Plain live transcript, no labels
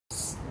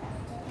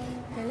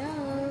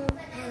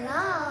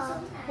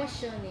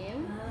What's your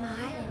name?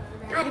 My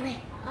Iron Man.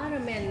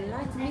 Iron Man.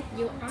 Nice to meet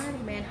you,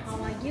 Iron Man. How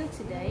are you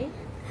today?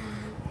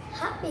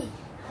 Happy.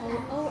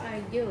 How old are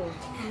you?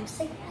 I'm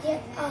 6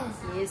 years old.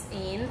 Yes,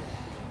 in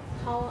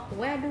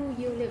where do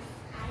you live?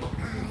 I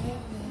live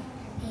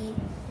in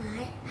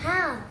my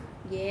house.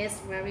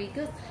 Yes, very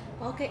good.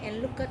 Okay,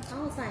 and look at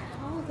outside.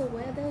 How's the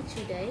weather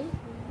today?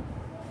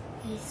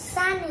 It's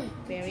sunny.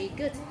 Very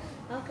good.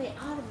 Okay,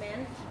 Iron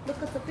Man,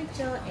 look at the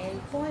picture and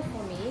point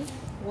for me.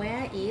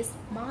 Where is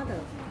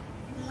mother?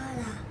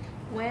 Mother.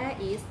 Where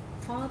is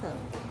father?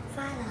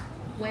 Father.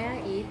 Where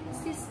is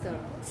sister?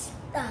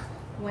 Sister.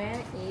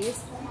 Where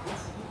is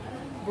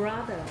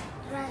brother?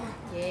 Brother.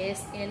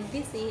 Yes, and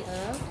this is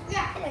a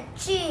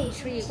Tree.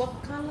 tree.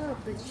 What color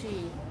of the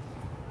tree?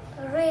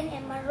 Green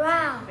and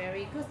brown.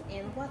 Very good.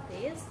 And what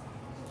is?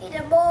 It's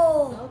a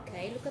ball.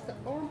 Okay, look at the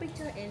old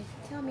picture and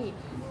tell me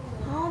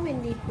how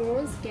many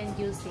balls can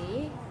you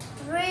see?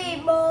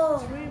 3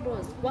 balls. 3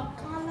 balls. What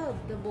color of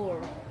the ball?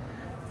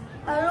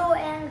 Blue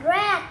and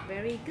red.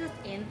 Very good.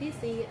 And this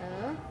is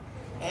a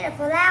It's a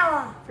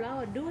flower.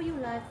 flower. Do you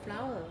like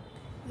flower?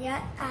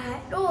 Yes,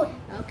 I do.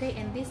 Okay,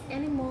 and this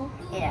animal?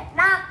 It's a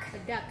duck. A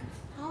duck.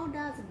 How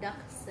does duck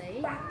say?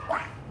 Quack,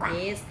 quack, quack.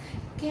 Yes.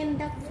 Can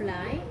duck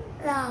fly?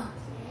 No.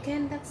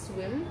 Can duck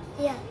swim?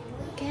 Yes.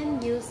 Can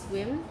you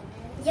swim?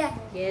 Yes.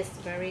 Yes,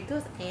 very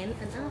good. And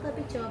another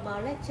picture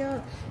about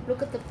lecture.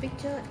 Look at the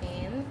picture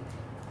and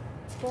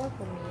point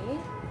for me.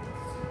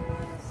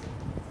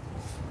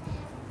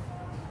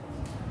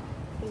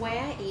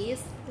 Where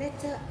is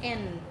letter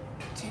N?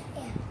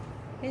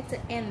 Letter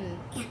N.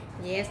 N.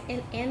 Yes,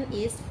 and N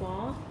is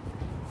for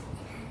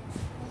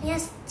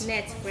Yes.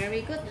 net.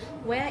 Very good.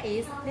 Where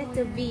is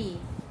letter V?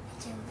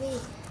 It's a V.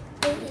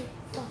 V is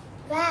for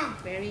van.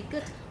 Very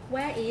good.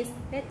 Where is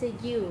letter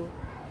U?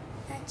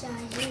 That's a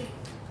U.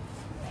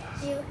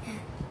 U and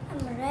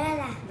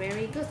umbrella.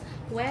 Very good.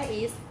 Where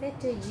is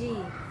letter G?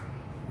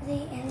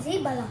 Z and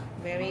zebra.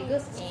 Very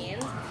good.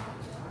 And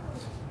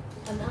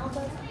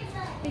another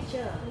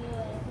picture.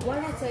 What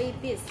letter is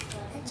this?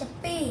 That's a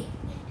P.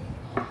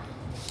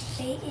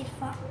 P is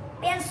for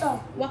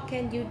pencil. What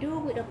can you do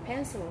with a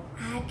pencil?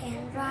 I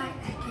can write.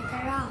 I can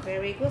draw.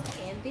 Very good.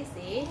 And this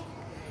is?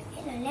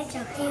 It's a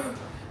letter Q.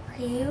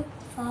 Q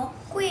for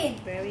queen.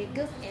 Very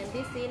good. And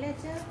this is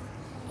letter?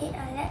 It's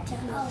a letter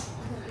O.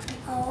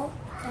 O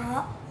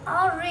for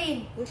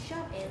orange. Good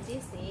job. And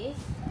this is?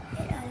 It's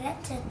a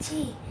letter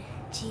T.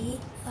 T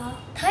for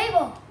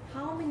table.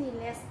 How many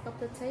legs of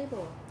the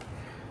table?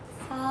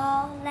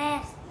 4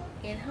 legs.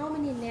 And how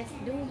many legs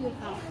do you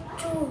have?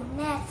 2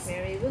 legs.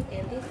 Very good.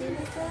 And this is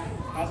letter?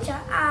 Letter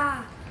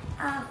R.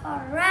 R for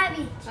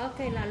rabbit.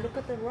 Okay, now look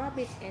at the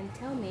rabbit and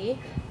tell me,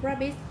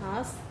 rabbit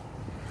has?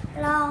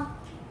 Long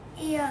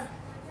ear.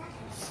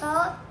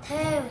 Short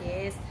tail.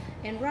 Yes.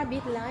 And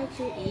rabbit like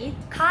to eat?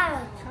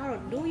 Carrot.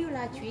 Carrot. Do you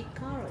like to eat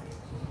carrot?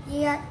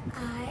 Yes,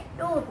 I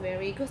do.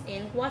 Very good.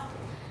 And what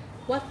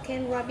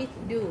can rabbit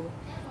do?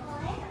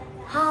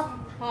 Hop.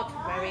 Hop.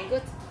 Very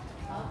good.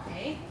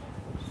 Okay.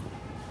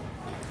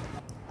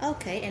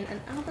 Okay, and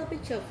another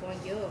picture for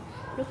you.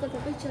 Look at the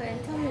picture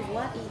and tell me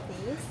what it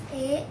is.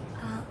 It's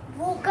a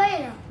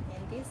volcano.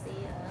 And this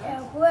is It's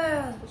a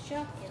world. a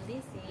shop. And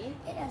this is.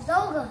 It's a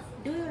yogurt.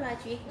 Do you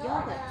like to eat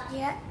yogurt?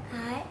 Yes,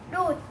 I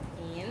do.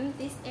 And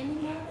this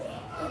animal?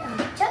 It's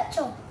a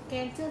turtle.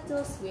 Can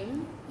turtle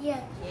swim?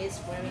 Yes, Yes,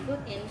 very good.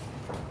 And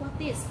what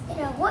is? it's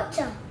a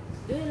water.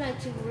 Do you like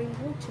to drink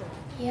water?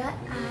 Yes,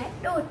 I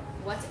do.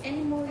 What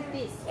animal is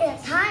this?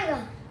 It's a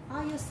tiger.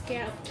 Are you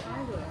scared of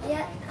tiger?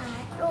 Yes,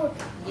 I do.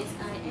 Yes,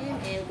 I am.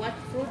 And what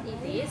fruit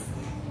it is?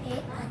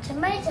 It's a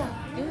tomato.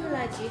 Do you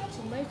like to eat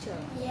tomato?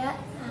 Yes,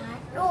 I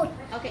do.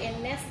 Okay, and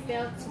let's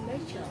spell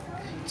tomato.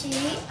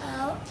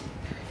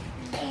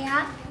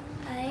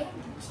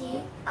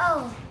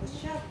 T-O-M-A-T-O. Good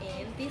job.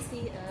 And this is a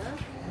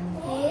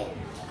It's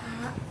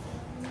a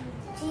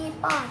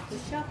teapot.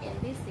 good job. And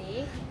this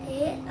is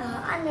It's a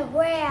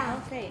underwear.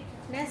 okay.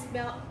 Let's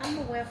spell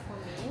underwear for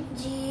me.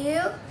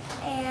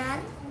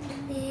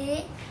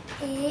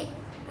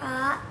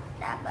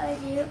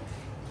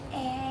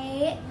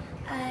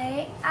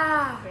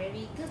 G-U-N-D-E-R-W-A-R.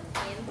 Very good.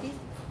 And this,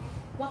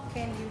 what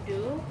can you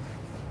do?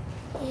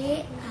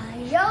 It's a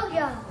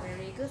yo-yo.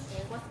 Very good.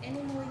 And what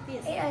animal is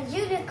this? It's a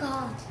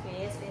unicorn.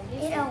 Yes, and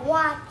this It's is. a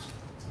watch.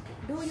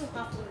 Do you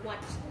have a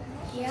watch?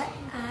 Yes,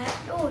 I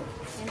do.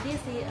 And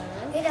this is a.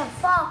 It's a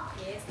fork.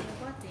 Yes, and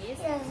what is? It's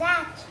a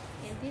that.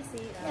 And this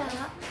is It's a. a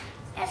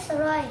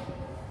X-ray.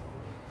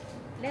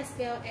 Let's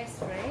spell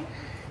X-ray.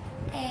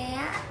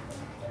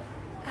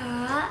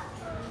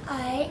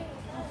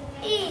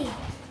 A-R-A-E.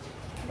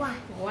 Why?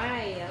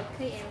 Why?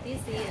 Okay, and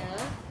this is a.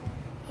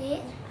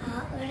 It's a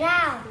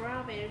round.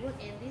 Brown. Very good.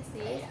 And this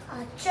is. It's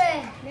a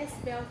train. Let's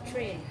spell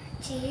train.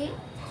 T-R-A-E-I-N.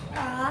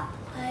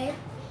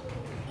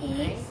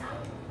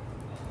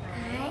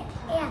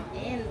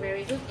 And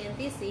very good. And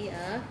this is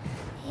a.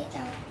 It's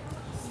a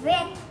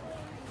red.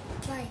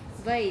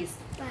 Vase.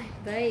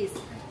 Vase.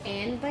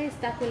 And vase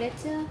start with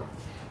letter.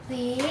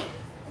 V.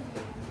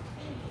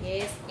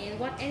 Yes. And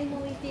what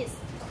animal is this?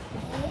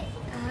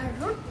 It's a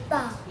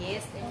rooster.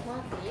 Yes. And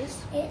what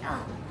is? It's a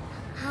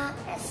hard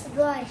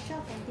vegetable.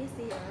 Shop, and this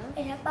is a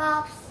It's a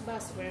box.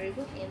 bus. Very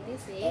good. And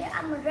this It's is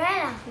an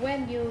umbrella.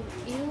 when you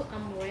use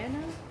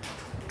umbrella.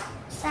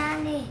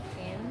 Sunny.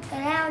 And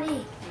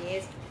Cloudy.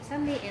 yes,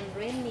 sunny and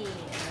rainy.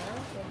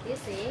 And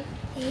this is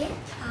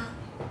It's a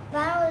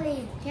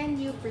violin. can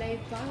you play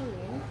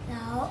violin?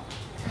 No.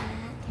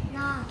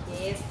 No.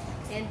 Yes.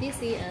 And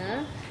this is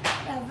a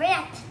The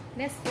red.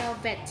 let's spell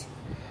vet.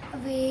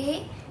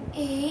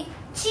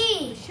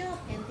 V-E-T. Shop,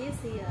 and this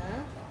is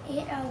a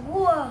It's a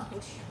wool.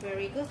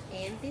 very good.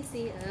 And this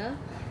is a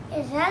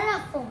It's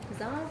xylophone.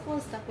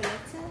 xylophone. Stop with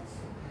letters.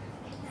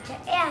 The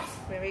S.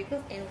 Very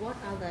good. And what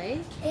are they?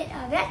 It's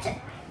a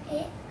vegetable.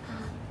 It's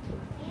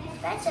a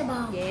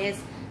vegetable. Yes.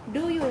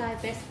 Do you like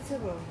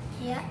vegetable?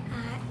 Yeah,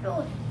 I do.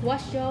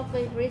 What's your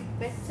favorite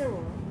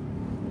vegetable?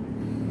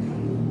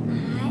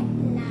 I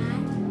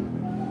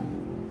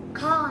like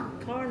corn.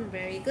 Corn.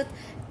 Very good.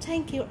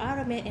 Thank you,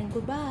 Aramet, and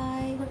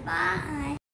goodbye. Goodbye.